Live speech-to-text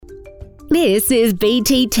This is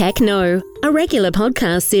BT Techno, a regular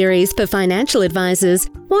podcast series for financial advisors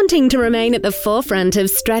wanting to remain at the forefront of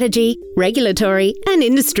strategy, regulatory, and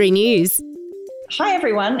industry news. Hi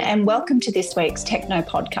everyone, and welcome to this week's Techno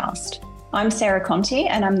podcast. I'm Sarah Conti,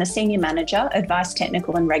 and I'm the Senior Manager, Advice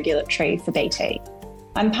Technical and Regulatory for BT.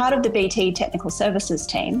 I'm part of the BT Technical Services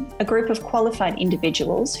team, a group of qualified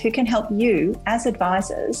individuals who can help you, as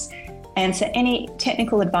advisors, answer any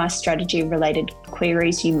technical advice strategy related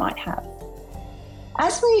queries you might have.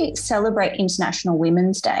 As we celebrate International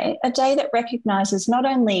Women's Day, a day that recognises not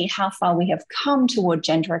only how far we have come toward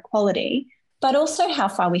gender equality, but also how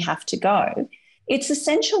far we have to go, it's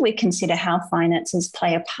essential we consider how finances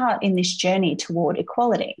play a part in this journey toward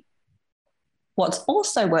equality. What's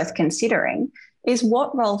also worth considering is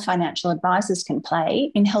what role financial advisors can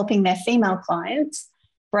play in helping their female clients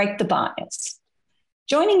break the bias.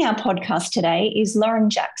 Joining our podcast today is Lauren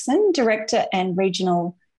Jackson, Director and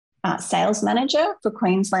Regional Sales Manager for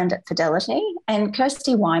Queensland at Fidelity, and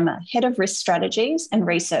Kirsty Weimer, Head of Risk Strategies and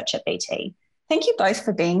Research at BT. Thank you both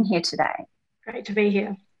for being here today. Great to be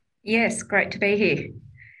here. Yes, great to be here.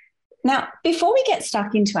 Now, before we get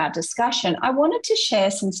stuck into our discussion, I wanted to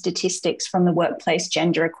share some statistics from the Workplace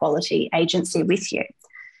Gender Equality Agency with you.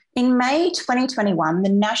 In May 2021, the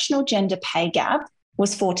national gender pay gap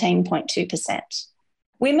was 14.2%.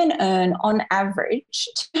 Women earn, on average,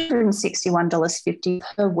 $261.50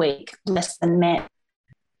 per week less than men.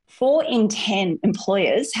 4 in 10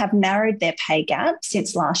 employers have narrowed their pay gap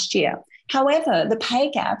since last year. However, the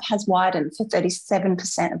pay gap has widened for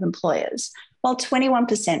 37% of employers, while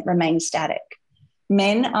 21% remain static.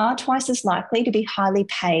 Men are twice as likely to be highly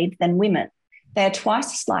paid than women. They are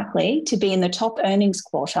twice as likely to be in the top earnings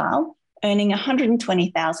quartile, earning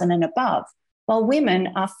 $120,000 and above, while women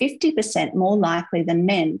are 50% more likely than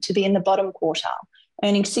men to be in the bottom quartile,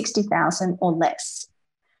 earning $60,000 or less.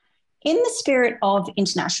 In the spirit of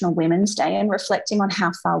International Women's Day and reflecting on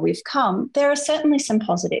how far we've come, there are certainly some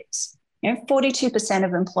positives. 42%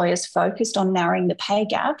 of employers focused on narrowing the pay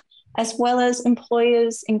gap, as well as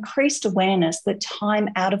employers' increased awareness that time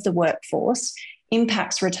out of the workforce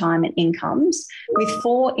impacts retirement incomes, with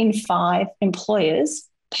 4 in 5 employers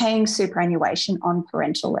paying superannuation on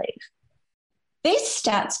parental leave. These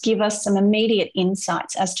stats give us some immediate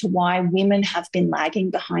insights as to why women have been lagging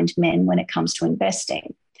behind men when it comes to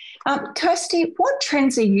investing. Kirsty, what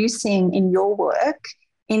trends are you seeing in your work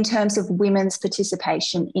in terms of women's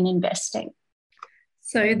participation in investing?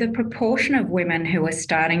 So the proportion of women who are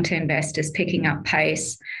starting to invest is picking up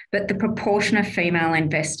pace, but the proportion of female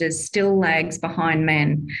investors still lags behind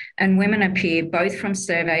men, and women appear, both from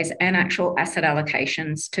surveys and actual asset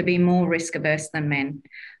allocations, to be more risk averse than men.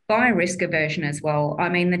 By risk aversion as well, I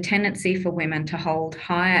mean the tendency for women to hold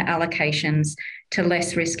higher allocations to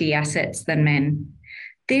less risky assets than men.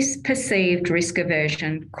 This perceived risk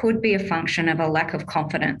aversion could be a function of a lack of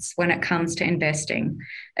confidence when it comes to investing.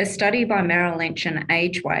 A study by Merrill Lynch and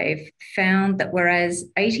AgeWave found that whereas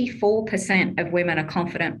 84% of women are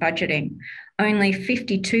confident budgeting, only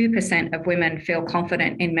 52% of women feel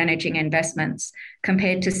confident in managing investments,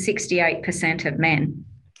 compared to 68% of men.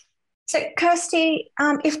 So, Kirsty,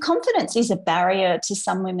 if confidence is a barrier to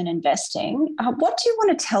some women investing, what do you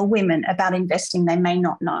want to tell women about investing they may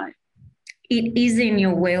not know? It is in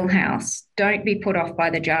your wheelhouse. Don't be put off by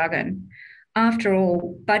the jargon. After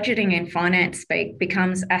all, budgeting in finance speak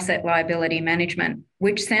becomes asset liability management,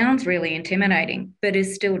 which sounds really intimidating, but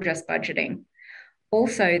is still just budgeting.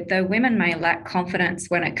 Also, though women may lack confidence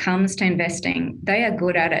when it comes to investing, they are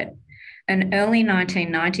good at it. An early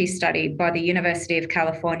 1990 study by the University of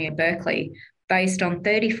California, Berkeley, based on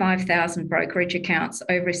 35,000 brokerage accounts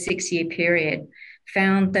over a 6-year period,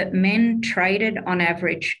 found that men traded on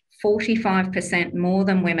average 45% more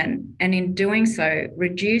than women, and in doing so,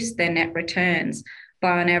 reduced their net returns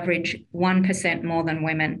by an average 1% more than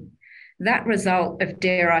women. That result of,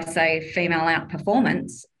 dare I say, female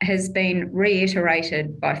outperformance has been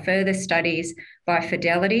reiterated by further studies by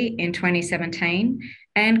Fidelity in 2017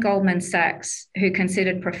 and Goldman Sachs, who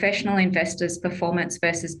considered professional investors' performance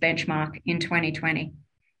versus benchmark in 2020.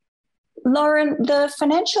 Lauren, the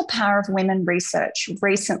Financial Power of Women research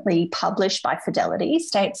recently published by Fidelity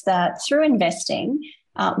states that through investing,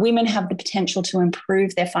 women have the potential to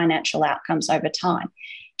improve their financial outcomes over time.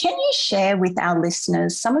 Can you share with our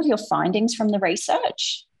listeners some of your findings from the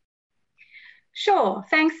research? Sure,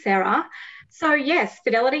 thanks, Sarah. So yes,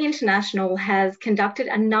 Fidelity International has conducted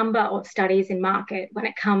a number of studies in market when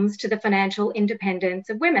it comes to the financial independence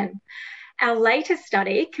of women. Our latest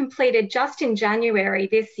study, completed just in January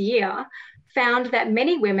this year, found that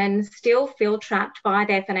many women still feel trapped by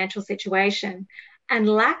their financial situation and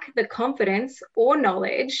lack the confidence or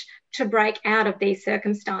knowledge to break out of these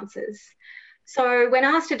circumstances. So when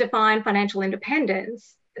asked to define financial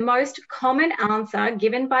independence, the most common answer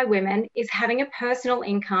given by women is having a personal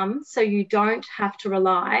income so you don't have to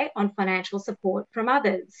rely on financial support from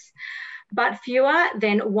others. But fewer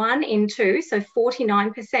than 1 in 2, so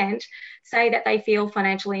 49%, say that they feel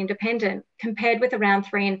financially independent, compared with around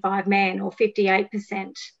 3 in 5 men, or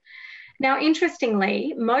 58%. Now,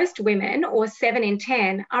 interestingly, most women, or 7 in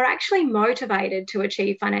 10, are actually motivated to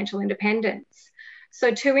achieve financial independence.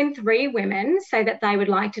 So 2 in 3 women say that they would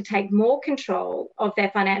like to take more control of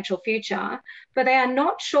their financial future, but they are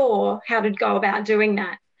not sure how to go about doing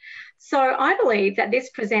that. So I believe that this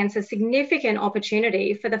presents a significant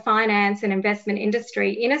opportunity for the finance and investment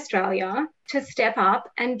industry in Australia to step up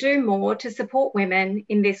and do more to support women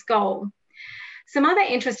in this goal. Some other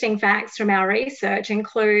interesting facts from our research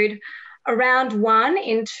include around 1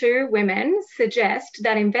 in 2 women suggest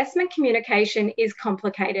that investment communication is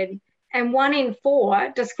complicated, and 1 in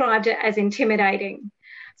 4 described it as intimidating.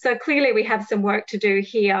 So clearly we have some work to do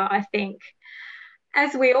here, I think.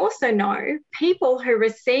 As we also know, people who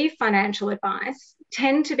receive financial advice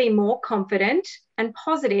tend to be more confident and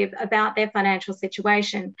positive about their financial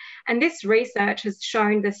situation, and this research has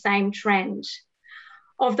shown the same trend.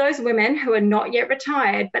 Of those women who are not yet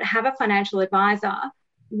retired but have a financial advisor,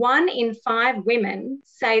 1 in 5 women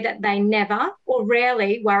say that they never or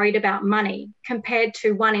rarely worried about money, compared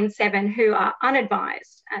to 1 in 7 who are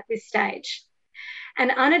unadvised at this stage. And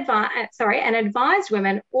advised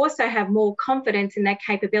women also have more confidence in their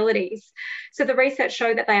capabilities. So the research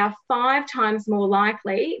showed that they are 5 times more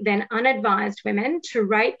likely than unadvised women to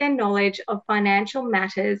rate their knowledge of financial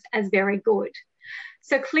matters as very good.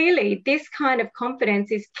 So clearly, this kind of confidence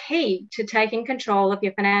is key to taking control of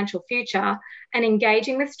your financial future and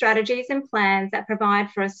engaging with strategies and plans that provide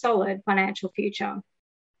for a solid financial future.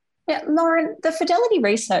 Yeah, Lauren, the Fidelity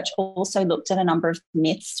research also looked at a number of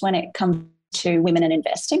myths when it comes to women and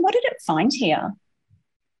investing. What did it find here?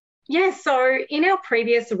 Yes, so in our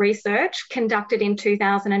previous research conducted in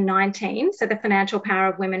 2019, so the Financial Power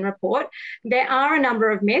of Women report, there are a number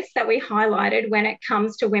of myths that we highlighted when it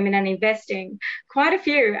comes to women and investing. Quite a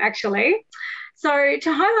few, actually. So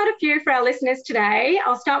to highlight a few for our listeners today,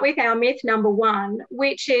 I'll start with our myth number 1,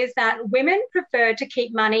 which is that women prefer to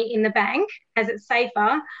keep money in the bank as it's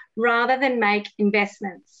safer rather than make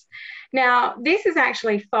investments. Now, this is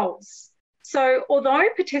actually false. So although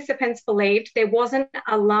participants believed there wasn't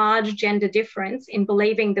a large gender difference in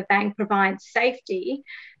believing the bank provides safety,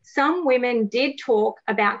 some women did talk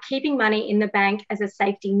about keeping money in the bank as a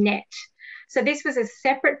safety net. So this was a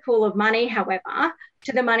separate pool of money, however,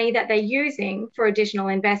 to the money that they're using for additional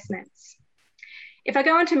investments. If I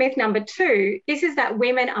go on to myth number 2, this is that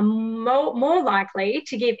women are more likely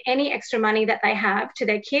to give any extra money that they have to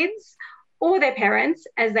their kids or their parents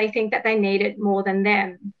as they think that they need it more than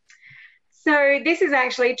them. So this is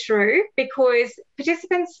actually true because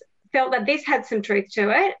participants felt that this had some truth to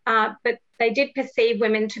it, but they did perceive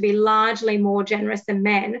women to be largely more generous than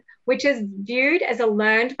men, which is viewed as a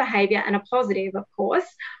learned behaviour and a positive, of course,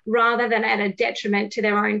 rather than at a detriment to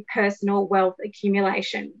their own personal wealth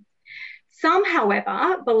accumulation. Some,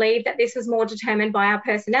 however, believe that this was more determined by our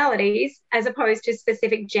personalities as opposed to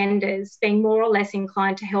specific genders being more or less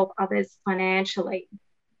inclined to help others financially.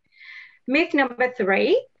 Myth number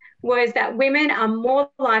 3 was that women are more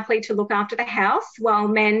likely to look after the house while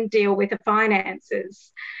men deal with the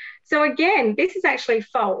finances. So again, this is actually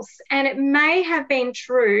false, and it may have been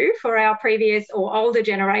true for our previous or older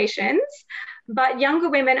generations, but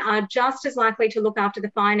younger women are just as likely to look after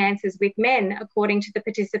the finances with men, according to the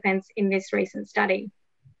participants in this recent study.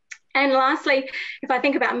 And lastly, if I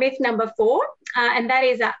think about myth number 4, and that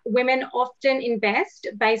is that women often invest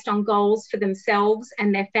based on goals for themselves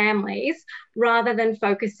and their families rather than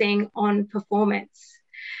focusing on performance.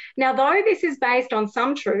 Now, though this is based on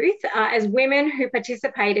some truth, as women who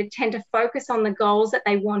participated tend to focus on the goals that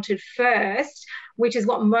they wanted first, which is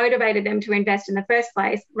what motivated them to invest in the first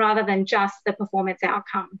place, rather than just the performance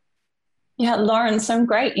outcome. Yeah, Lauren, some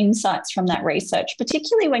great insights from that research,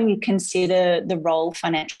 particularly when you consider the role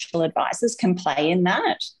financial advisors can play in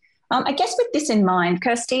that. I guess with this in mind,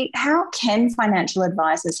 Kirsty, how can financial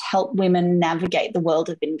advisors help women navigate the world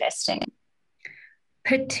of investing?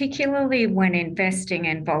 Particularly when investing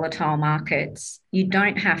in volatile markets, you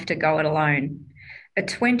don't have to go it alone. A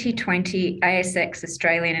 2020 ASX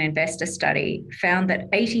Australian investor study found that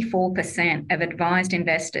 84% of advised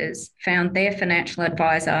investors found their financial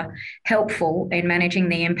advisor helpful in managing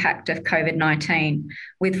the impact of COVID-19,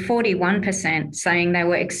 with 41% saying they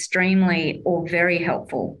were extremely or very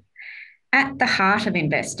helpful. At the heart of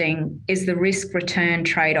investing is the risk-return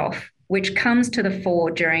trade-off, which comes to the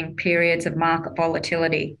fore during periods of market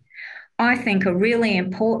volatility. I think a really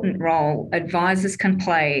important role advisors can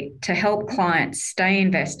play to help clients stay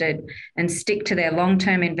invested and stick to their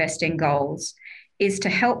long-term investing goals is to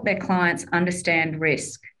help their clients understand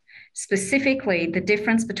risk. Specifically, the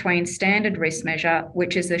difference between standard risk measure,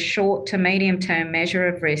 which is a short to medium-term measure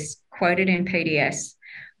of risk quoted in PDS,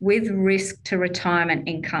 with risk to retirement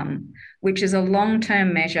income, which is a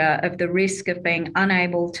long-term measure of the risk of being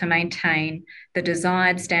unable to maintain the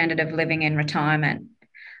desired standard of living in retirement.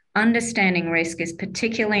 Understanding risk is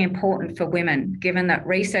particularly important for women, given that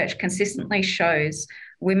research consistently shows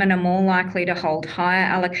women are more likely to hold higher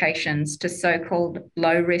allocations to so-called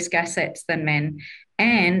low-risk assets than men,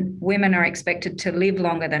 and women are expected to live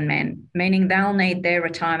longer than men, meaning they'll need their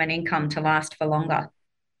retirement income to last for longer.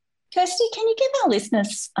 Kirsty, can you give our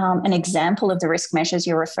listeners an example of the risk measures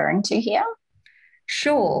you're referring to here?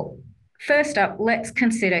 Sure. First up, let's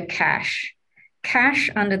consider cash. Cash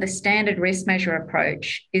under the standard risk measure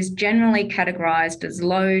approach is generally categorised as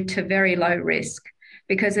low to very low risk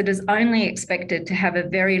because it is only expected to have a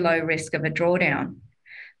very low risk of a drawdown.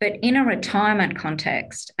 But in a retirement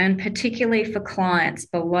context, and particularly for clients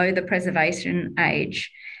below the preservation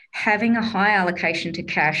age, having a high allocation to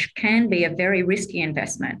cash can be a very risky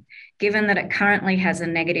investment, given that it currently has a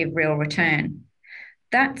negative real return.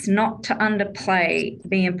 That's not to underplay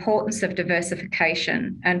the importance of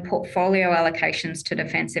diversification and portfolio allocations to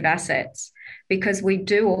defensive assets, because we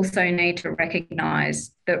do also need to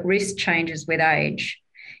recognise that risk changes with age.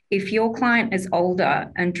 If your client is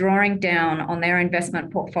older and drawing down on their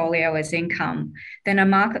investment portfolio as income, then a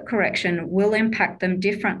market correction will impact them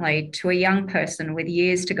differently to a young person with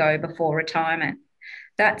years to go before retirement.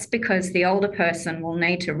 That's because the older person will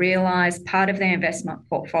need to realise part of their investment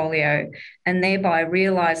portfolio and thereby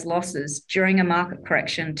realise losses during a market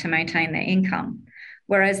correction to maintain their income,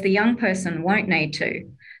 whereas the young person won't need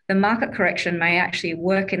to. The market correction may actually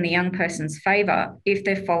work in the young person's favour if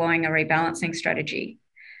they're following a rebalancing strategy.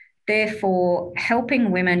 Therefore,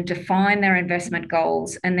 helping women define their investment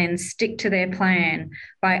goals and then stick to their plan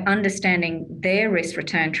by understanding their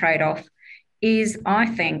risk-return trade-off is, I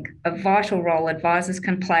think, a vital role advisors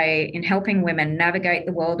can play in helping women navigate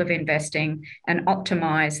the world of investing and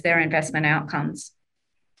optimise their investment outcomes.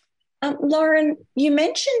 Lauren, you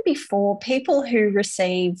mentioned before people who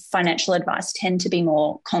receive financial advice tend to be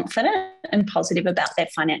more confident and positive about their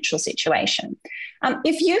financial situation.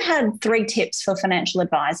 If you had 3 tips for financial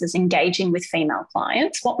advisors engaging with female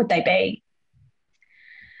clients, what would they be?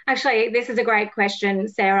 Actually, this is a great question,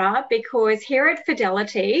 Sarah, because here at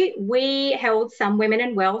Fidelity, we held some Women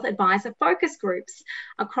in Wealth advisor focus groups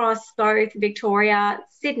across both Victoria,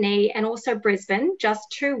 Sydney, and also Brisbane just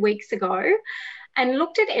 2 weeks ago, and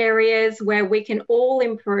looked at areas where we can all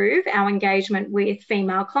improve our engagement with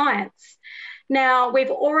female clients. Now, we've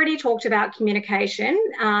already talked about communication,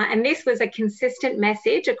 and this was a consistent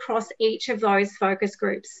message across each of those focus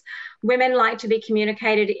groups. Women like to be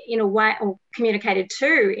communicated in a way, or communicated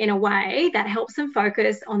to in a way that helps them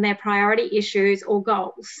focus on their priority issues or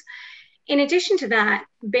goals. In addition to that,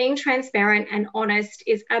 being transparent and honest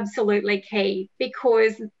is absolutely key,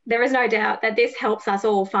 because there is no doubt that this helps us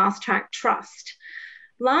all fast-track trust.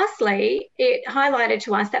 Lastly, it highlighted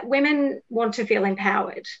to us that women want to feel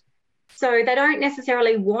empowered. So they don't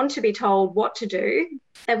necessarily want to be told what to do.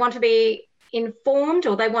 They want to be informed,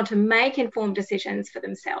 or they want to make informed decisions for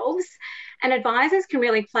themselves. And advisors can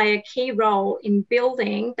really play a key role in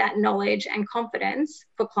building that knowledge and confidence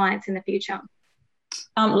for clients in the future.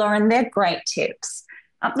 Lauren, they're great tips.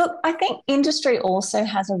 Look, I think industry also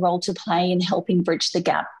has a role to play in helping bridge the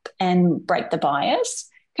gap and break the bias.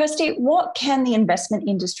 Kirsty, what can the investment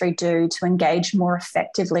industry do to engage more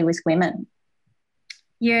effectively with women?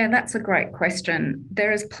 Yeah, that's a great question.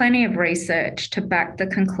 There is plenty of research to back the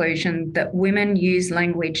conclusion that women use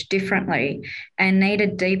language differently and need a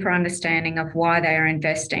deeper understanding of why they are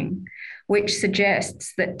investing, which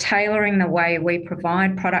suggests that tailoring the way we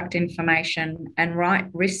provide product information and write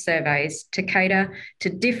risk surveys to cater to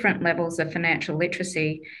different levels of financial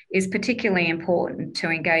literacy is particularly important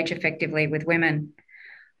to engage effectively with women.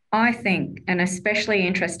 I think an especially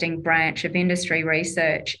interesting branch of industry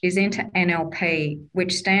research is into NLP,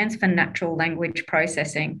 which stands for Natural Language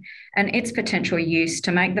Processing, and its potential use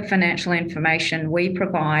to make the financial information we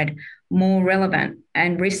provide more relevant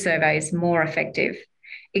and risk surveys more effective.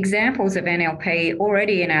 Examples of NLP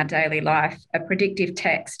already in our daily life are predictive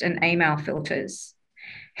text and email filters.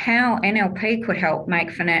 How NLP could help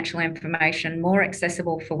make financial information more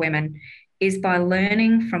accessible for women is by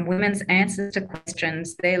learning from women's answers to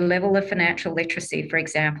questions, their level of financial literacy, for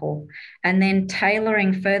example, and then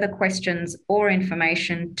tailoring further questions or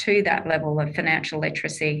information to that level of financial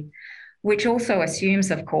literacy, which also assumes,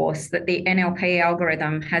 of course, that the NLP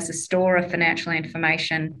algorithm has a store of financial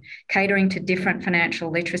information catering to different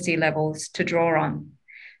financial literacy levels to draw on.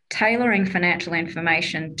 Tailoring financial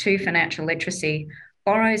information to financial literacy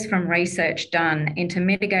borrows from research done into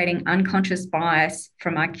mitigating unconscious bias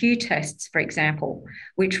from IQ tests, for example,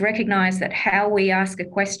 which recognise that how we ask a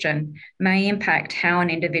question may impact how an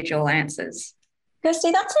individual answers.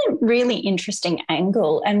 Kirsty, that's a really interesting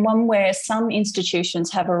angle, and one where some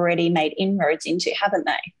institutions have already made inroads into, haven't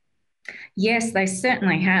they? Yes, they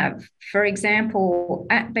certainly have. For example,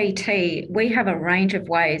 at BT, we have a range of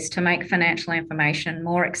ways to make financial information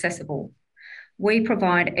more accessible. We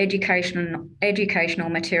provide educational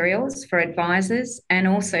materials for advisors and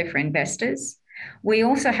also for investors. We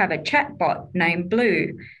also have a chatbot named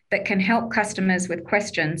Blue that can help customers with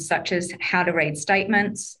questions such as how to read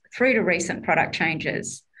statements through to recent product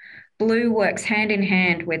changes. Blue works hand in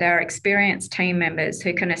hand with our experienced team members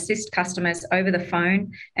who can assist customers over the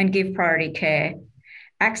phone and give priority care.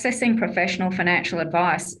 Accessing professional financial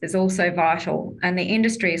advice is also vital, and the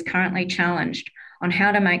industry is currently challenged on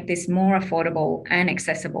how to make this more affordable and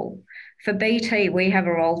accessible. For BT, we have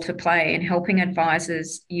a role to play in helping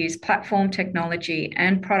advisors use platform technology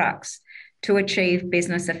and products to achieve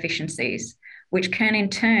business efficiencies, which can in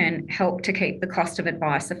turn help to keep the cost of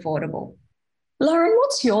advice affordable. Lauren,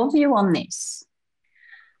 what's your view on this?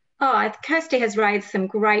 Kirsty has raised some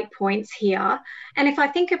great points here. And if I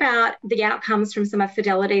think about the outcomes from some of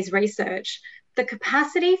Fidelity's research, the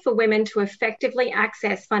capacity for women to effectively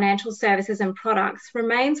access financial services and products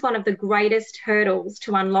remains one of the greatest hurdles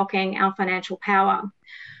to unlocking our financial power.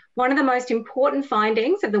 One of the most important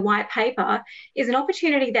findings of the white paper is an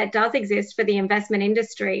opportunity that does exist for the investment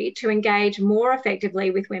industry to engage more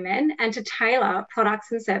effectively with women and to tailor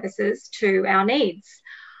products and services to our needs.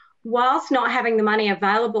 Whilst not having the money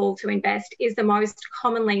available to invest is the most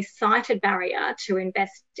commonly cited barrier to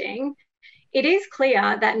investing, it is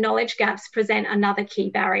clear that knowledge gaps present another key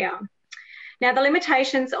barrier. Now, the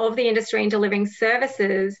limitations of the industry in delivering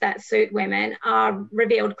services that suit women are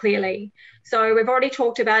revealed clearly. So we've already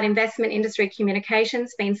talked about investment industry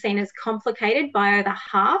communications being seen as complicated by over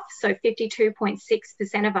half, so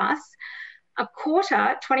 52.6% of us. A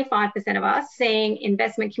quarter, 25% of us, seeing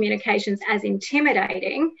investment communications as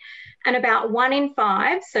intimidating, and about 1 in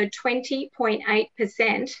 5, so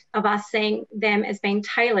 20.8% of us seeing them as being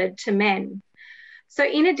tailored to men. So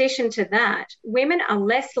in addition to that, women are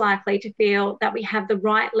less likely to feel that we have the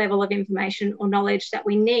right level of information or knowledge that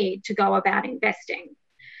we need to go about investing.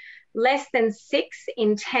 Less than 6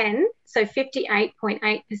 in 10, so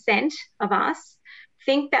 58.8% of us,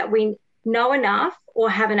 think that we know enough or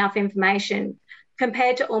have enough information,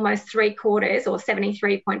 compared to almost 3/4 or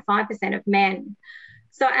 73.5% of men.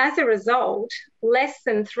 So as a result, less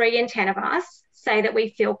than 3 in 10 of us say that we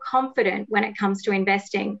feel confident when it comes to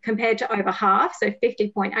investing, compared to over half, so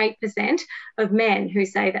 50.8% of men who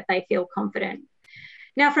say that they feel confident.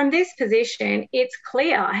 Now, from this position, it's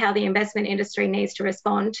clear how the investment industry needs to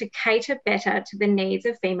respond to cater better to the needs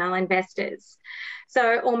of female investors.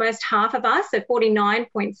 So almost half of us, so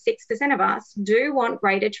 49.6% of us, do want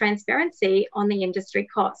greater transparency on the industry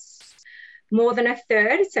costs. More than a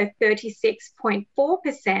third, so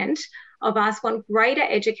 36.4% of us, want greater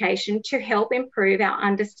education to help improve our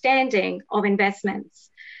understanding of investments.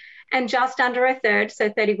 And just under a third, so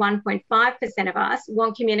 31.5% of us,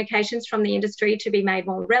 want communications from the industry to be made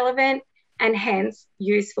more relevant and hence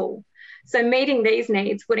useful. So meeting these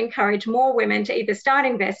needs would encourage more women to either start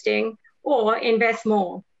investing or invest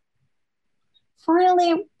more.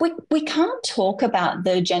 Finally, we can't talk about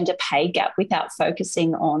the gender pay gap without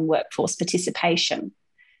focusing on workforce participation.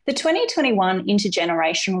 The 2021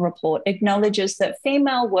 Intergenerational Report acknowledges that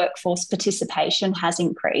female workforce participation has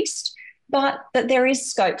increased, but that there is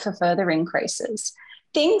scope for further increases.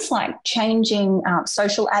 Things like changing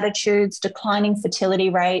social attitudes, declining fertility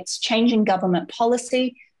rates, changing government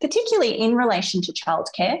policy, particularly in relation to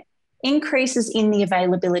childcare, increases in the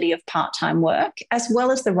availability of part-time work, as well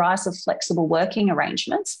as the rise of flexible working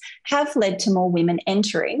arrangements, have led to more women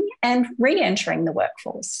entering and re-entering the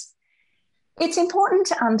workforce. It's important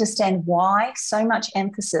to understand why so much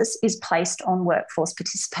emphasis is placed on workforce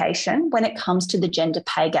participation when it comes to the gender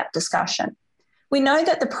pay gap discussion. We know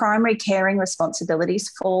that the primary caring responsibilities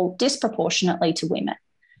fall disproportionately to women.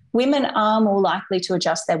 Women are more likely to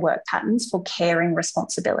adjust their work patterns for caring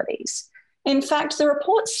responsibilities. In fact, the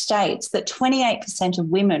report states that 28% of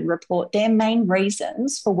women report their main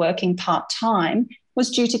reasons for working part-time was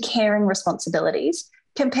due to caring responsibilities,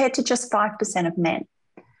 compared to just 5% of men.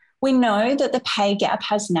 We know that the pay gap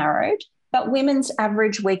has narrowed, but women's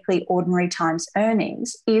average weekly ordinary times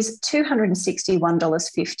earnings is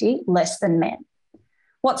 $261.50 less than men.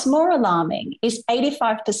 What's more alarming is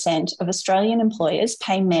 85% of Australian employers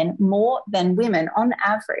pay men more than women on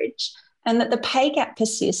average, and that the pay gap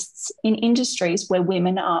persists in industries where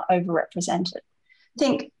women are overrepresented.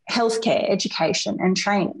 Think healthcare, education, and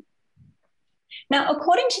training. Now,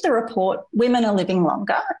 according to the report, women are living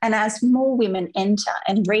longer, and as more women enter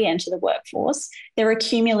and re-enter the workforce, they're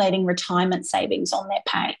accumulating retirement savings on their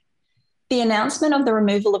pay. The announcement of the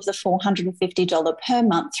removal of the $450 per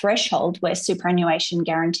month threshold where superannuation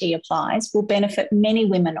guarantee applies will benefit many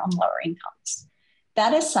women on lower incomes.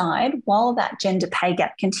 That aside, while that gender pay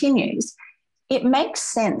gap continues, it makes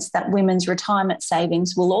sense that women's retirement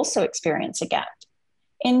savings will also experience a gap.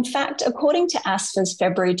 In fact, according to ASFA's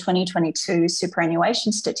February 2022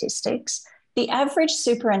 superannuation statistics, the average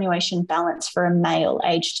superannuation balance for a male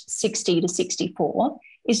aged 60 to 64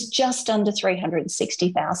 is just under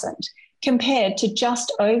 $360,000, compared to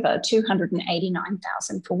just over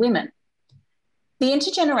 $289,000 for women. The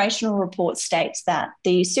intergenerational report states that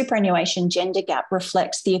the superannuation gender gap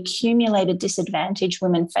reflects the accumulated disadvantage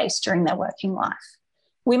women face during their working life.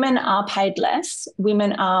 Women are paid less,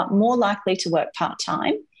 women are more likely to work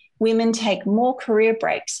part-time, women take more career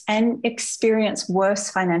breaks and experience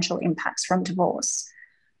worse financial impacts from divorce.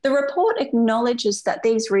 The report acknowledges that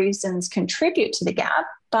these reasons contribute to the gap,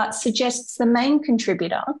 but suggests the main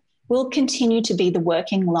contributor will continue to be the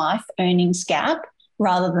working life earnings gap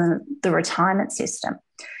rather than the retirement system.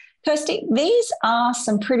 Kirsty, these are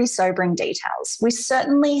some pretty sobering details. We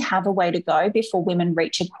certainly have a way to go before women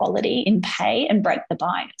reach equality in pay and break the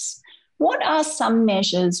bias. What are some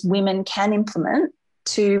measures women can implement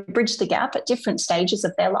to bridge the gap at different stages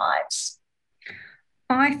of their lives?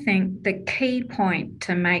 I think the key point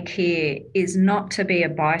to make here is not to be a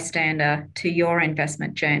bystander to your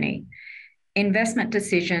investment journey. Investment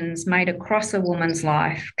decisions made across a woman's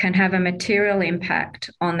life can have a material impact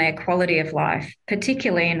on their quality of life,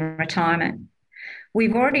 particularly in retirement.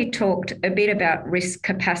 We've already talked a bit about risk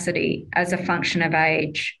capacity as a function of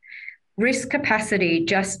age. Risk capacity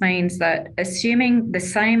just means that assuming the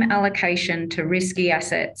same allocation to risky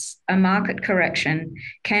assets, a market correction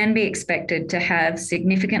can be expected to have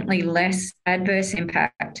significantly less adverse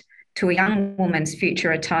impact to a young woman's future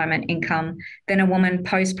retirement income than a woman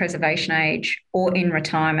post-preservation age or in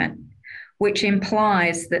retirement, which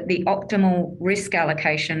implies that the optimal risk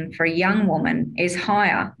allocation for a young woman is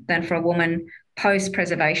higher than for a woman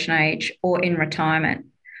post-preservation age or in retirement.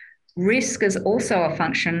 Risk is also a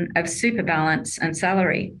function of super balance and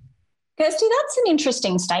salary. Kirsty, that's an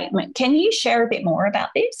interesting statement. Can you share a bit more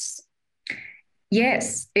about this?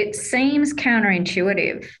 Yes, it seems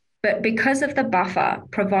counterintuitive, but because of the buffer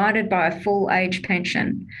provided by a full age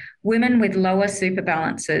pension, women with lower super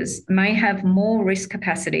balances may have more risk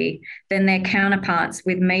capacity than their counterparts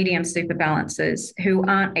with medium super balances who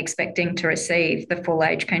aren't expecting to receive the full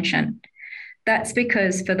age pension. That's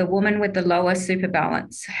because for the woman with the lower super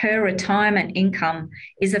balance, her retirement income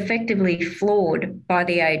is effectively floored by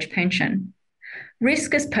the age pension.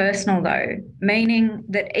 Risk is personal though, meaning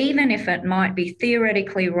that even if it might be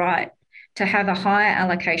theoretically right to have a higher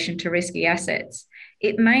allocation to risky assets,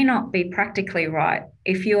 it may not be practically right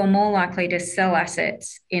if you are more likely to sell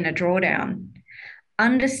assets in a drawdown.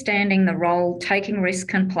 Understanding the role taking risk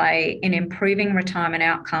can play in improving retirement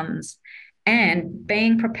outcomes and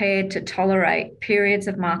being prepared to tolerate periods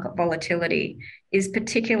of market volatility is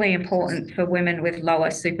particularly important for women with lower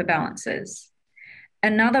super balances.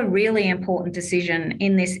 Another really important decision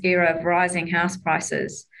in this era of rising house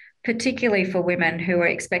prices, particularly for women who are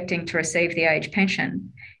expecting to receive the age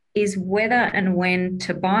pension, is whether and when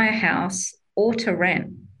to buy a house or to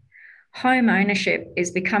rent. Home ownership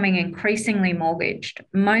is becoming increasingly mortgaged.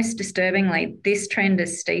 Most disturbingly, this trend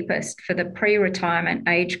is steepest for the pre-retirement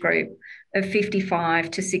age group of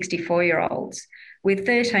 55 to 64-year-olds, with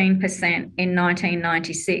 13% in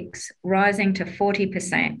 1996 rising to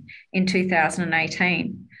 40% in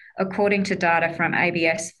 2018, according to data from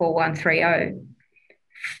ABS 4130.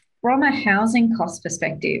 From a housing cost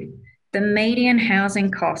perspective, the median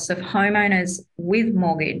housing costs of homeowners with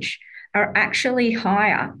mortgage are actually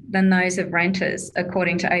higher than those of renters,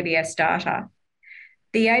 according to ABS data.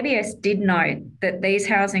 The ABS did note that these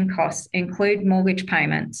housing costs include mortgage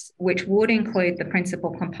payments, which would include the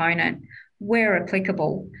principal component where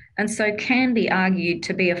applicable, and so can be argued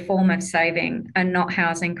to be a form of saving and not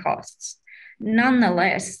housing costs.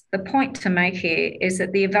 Nonetheless, the point to make here is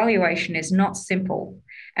that the evaluation is not simple,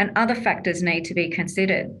 and other factors need to be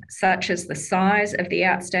considered, such as the size of the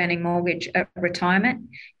outstanding mortgage at retirement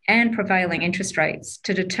and prevailing interest rates,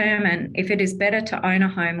 to determine if it is better to own a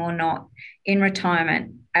home or not in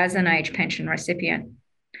retirement as an age pension recipient.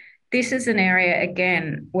 This is an area,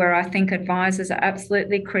 again, where I think advisors are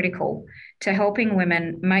absolutely critical to helping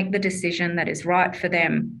women make the decision that is right for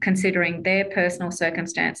them, considering their personal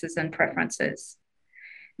circumstances and preferences.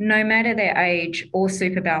 No matter their age or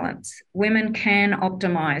super balance, women can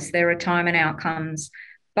optimise their retirement outcomes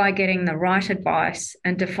by getting the right advice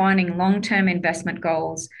and defining long-term investment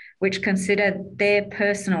goals which consider their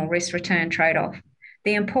personal risk-return trade-off.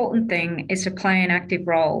 The important thing is to play an active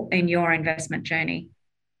role in your investment journey.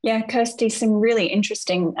 Yeah, Kirsty, some really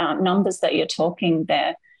interesting numbers that you're talking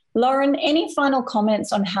there. Lauren, any final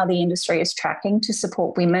comments on how the industry is tracking to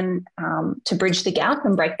support women to bridge the gap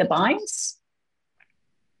and break the bias?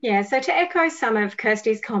 Yeah, so to echo some of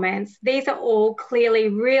Kirsty's comments, these are all clearly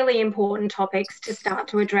really important topics to start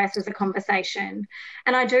to address as a conversation.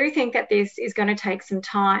 And I do think that this is going to take some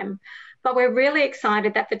time, but we're really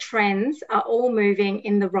excited that the trends are all moving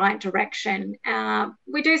in the right direction.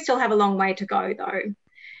 We do still have a long way to go though.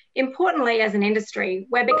 Importantly, as an industry,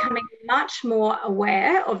 we're becoming much more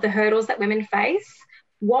aware of the hurdles that women face,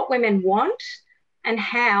 what women want, and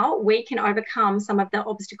how we can overcome some of the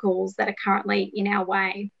obstacles that are currently in our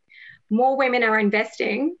way. More women are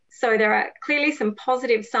investing, so there are clearly some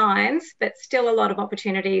positive signs, but still a lot of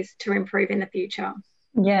opportunities to improve in the future.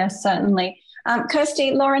 Yeah, certainly.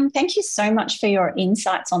 Kirsty, Lauren, thank you so much for your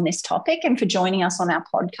insights on this topic and for joining us on our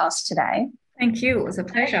podcast today. Thank you. It was a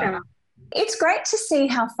pleasure. It's great to see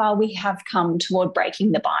how far we have come toward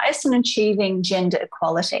breaking the bias and achieving gender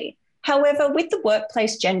equality. However, with the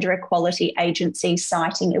Workplace Gender Equality Agency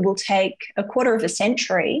citing it will take a quarter of a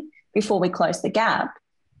century before we close the gap,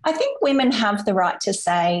 I think women have the right to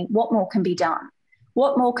say what more can be done.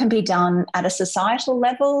 What more can be done at a societal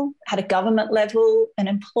level, at a government level, an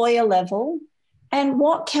employer level, and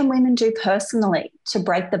what can women do personally to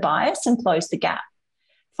break the bias and close the gap?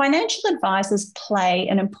 Financial advisors play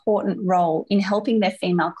an important role in helping their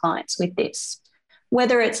female clients with this,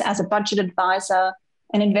 whether it's as a budget advisor,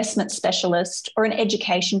 an investment specialist, or an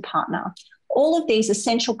education partner. All of these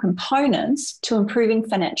essential components to improving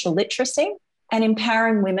financial literacy and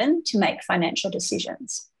empowering women to make financial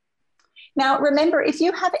decisions. Now, remember, if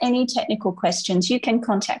you have any technical questions, you can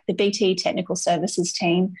contact the BT Technical Services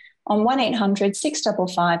team on 1800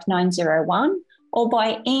 655 901 or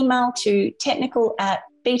by email to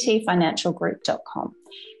technical@btfinancialgroup.com.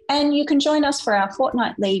 And you can join us for our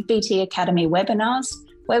fortnightly BT Academy webinars,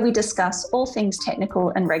 where we discuss all things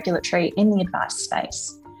technical and regulatory in the advice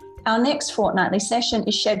space. Our next fortnightly session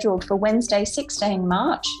is scheduled for Wednesday, 16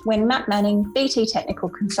 March, when Matt Manning, BT Technical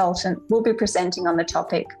Consultant, will be presenting on the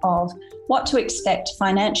topic of what to expect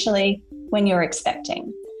financially when you're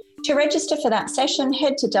expecting. To register for that session,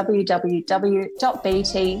 head to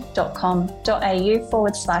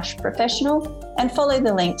www.bt.com.au/professional and follow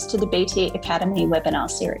the links to the BT Academy webinar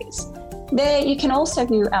series. There, you can also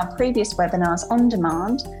view our previous webinars on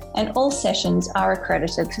demand, and all sessions are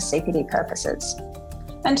accredited for CPD purposes.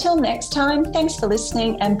 Until next time, thanks for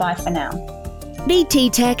listening and bye for now.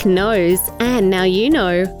 BT Tech knows, and now you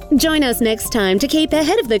know. Join us next time to keep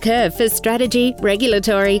ahead of the curve for strategy,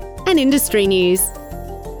 regulatory, and industry news.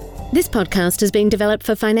 This podcast has been developed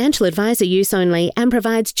for financial advisor use only and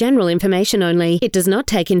provides general information only. It does not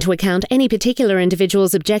take into account any particular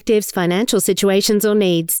individual's objectives, financial situations, or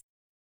needs.